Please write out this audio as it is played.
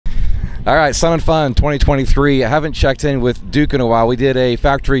All right, Sun and Fun 2023. I haven't checked in with DUC in a while. We did a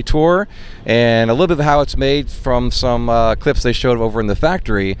factory tour and a little bit of how it's made from some clips they showed over in the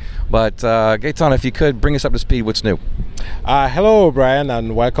factory. But Gaeton, if you could bring us up to speed, what's new? Hello, Brian,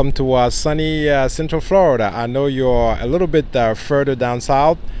 and welcome to sunny Central Florida. I know you're a little bit further down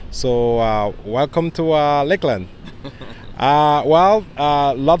south, so welcome to Lakeland.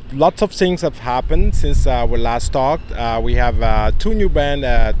 Lots of things have happened since we last talked. We have two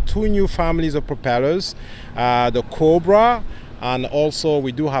new families of propellers, the Cobra, and also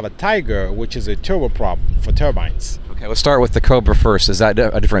we do have a Tiger, which is a turboprop for turbines. Okay, let's start with the Cobra first. Is that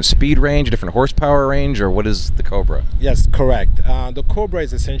a different speed range, a different horsepower range, or what is the Cobra? Yes, correct. The Cobra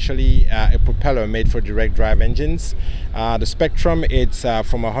is essentially a propeller made for direct drive engines. The spectrum, it's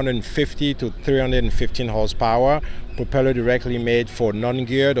from 150 to 315 horsepower. Propeller directly made for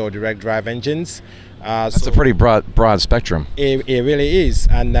non-geared or direct drive engines. That's a pretty broad spectrum. It really is,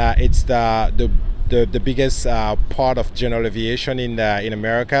 and it's the biggest part of general aviation in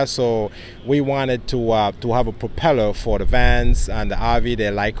America. So we wanted to have a propeller for the vans and the RV,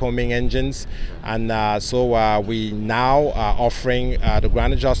 the Lycoming engines, and so we now are offering the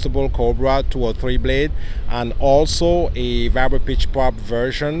ground adjustable Cobra 203 blade, and also a variable pitch prop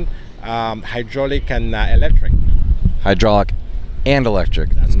version, hydraulic and electric. Hydraulic and electric.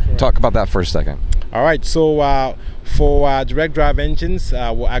 That's correct. Talk about that for a second. All right, so for direct drive engines,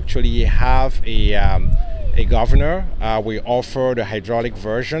 we'll actually have a governor. We offer the hydraulic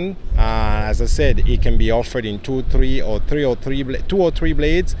version. As I said, it can be offered in 203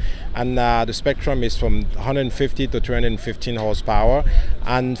 blades, and the spectrum is from 150 to 315 horsepower.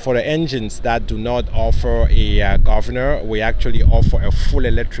 And for the engines that do not offer a governor, we actually offer a full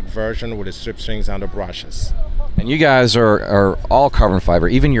electric version with the strip strings and the brushes. And you guys are all carbon fiber.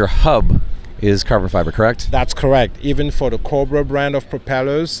 Even your hub is carbon fiber, correct? That's correct. Even for the Cobra brand of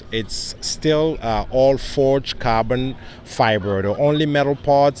propellers, it's still all forged carbon fiber. The only metal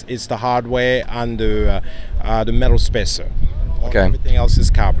parts is the hardware and the metal spacer. Okay. Everything else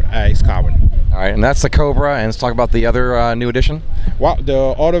is carbon. All right, and that's the Cobra. And let's talk about the other new addition. Well, the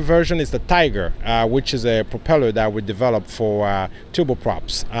other version is the Tiger, which is a propeller that we developed for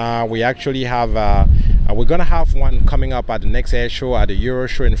turboprops. We actually have, we're going to have one coming up at the next air show, at the Euro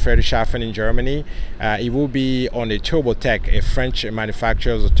show in Friedrichshafen in Germany. It will be on a Turbotech, a French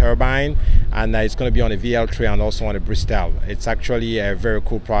manufacturer of a turbine, and it's going to be on a VL3 and also on a Bristol. It's actually a very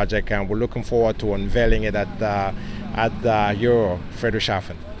cool project, and we're looking forward to unveiling it at Euro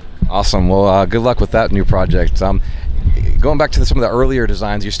Friedrichshafen. Awesome. Well, good luck with that new project. Going back to some of the earlier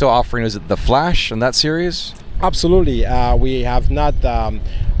designs, you're still offering, is it the Flash in that series? Absolutely. We have not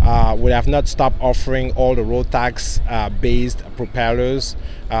stopped offering all the Rotax based propellers,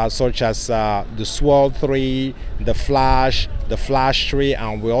 such as the Swirl 3, the Flash 3,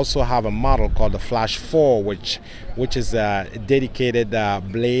 and we also have a model called the Flash 4, which is a dedicated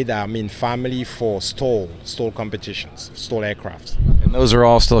blade, family for STOL competitions, STOL aircrafts. And those are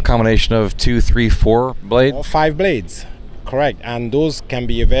all still a combination of 2, 3, 4 blades? All 5 blades. Correct, and those can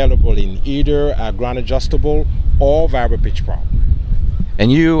be available in either ground adjustable or variable pitch prop.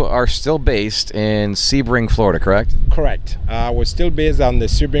 And you are still based in Sebring, Florida, correct? Correct. We're still based on the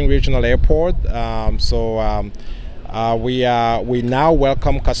Sebring Regional Airport. We now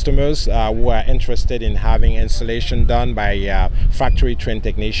welcome customers who are interested in having installation done by factory trained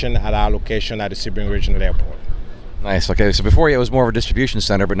technician at our location at the Sebring Regional Airport. Nice. Okay, so before it was more of a distribution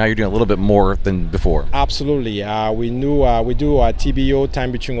center, but now you're doing a little bit more than before. Absolutely. We do TBO,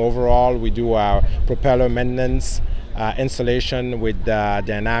 time between overall. We do propeller maintenance, installation with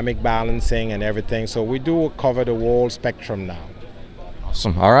dynamic balancing and everything. So we do cover the whole spectrum now.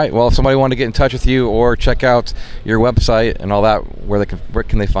 Awesome. All right. Well, if somebody wanted to get in touch with you or check out your website and all that, where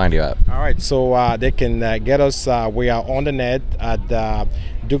can they find you at? All right. So they can get us. We are on the net at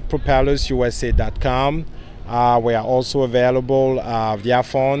DUCpropellersusa.com. We are also available via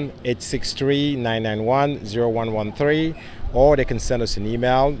phone 863-991-0113, or they can send us an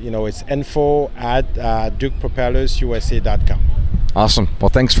email. It's info@DUCpropellersusa.com. Awesome. Well,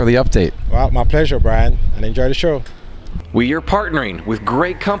 thanks for the update. Well, my pleasure, Brian, and enjoy the show. We are partnering with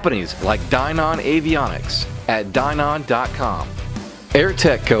great companies like Dynon Avionics at Dynon.com,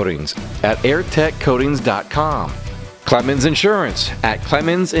 Airtech Coatings at AirtechCoatings.com, Clemens Insurance at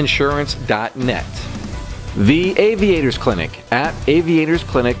ClemensInsurance.net, The Aviators Clinic at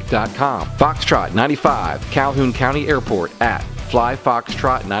AviatorsClinic.com, Foxtrot 95, Calhoun County Airport at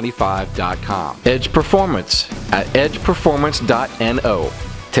FlyFoxtrot95.com, Edge Performance at EdgePerformance.no.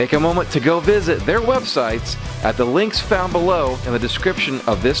 Take a moment to go visit their websites at the links found below in the description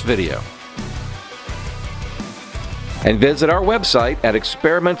of this video. And visit our website at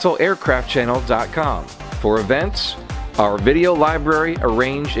experimentalaircraftchannel.com for events, our video library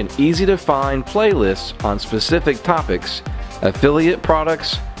arranged in easy-to-find playlists on specific topics, affiliate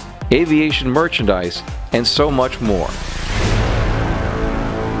products, aviation merchandise, and so much more.